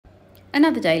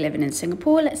Another day living in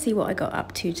Singapore. Let's see what I got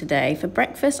up to today. For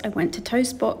breakfast, I went to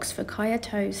Toast Box for kaya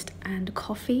toast and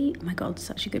coffee. Oh my God,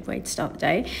 such a good way to start the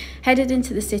day. Headed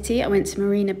into the city. I went to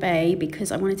Marina Bay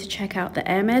because I wanted to check out the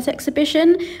Hermes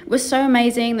exhibition. It was so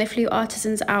amazing. They flew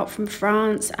artisans out from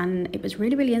France and it was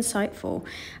really, really insightful.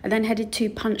 I then headed to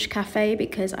Punch Cafe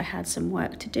because I had some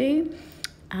work to do.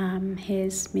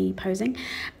 Here's me posing,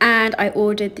 and I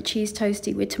ordered the cheese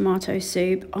toasty with tomato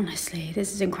soup. Honestly,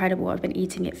 this is incredible. I've been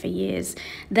eating it for years.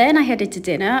 Then I headed to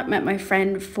dinner, met my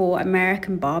friend for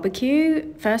American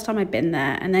barbecue. First time I'd been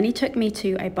there, and then he took me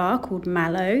to a bar called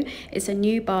Mallow. It's a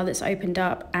new bar that's opened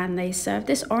up, and they serve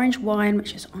this orange wine,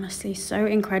 which is honestly so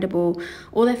incredible.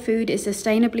 All their food is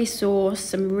sustainably sourced,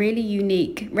 some really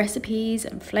unique recipes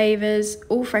and flavors,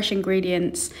 all fresh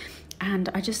ingredients. And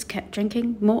I just kept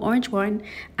drinking more orange wine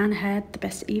and had the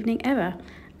best evening ever.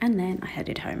 And then I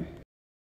headed home.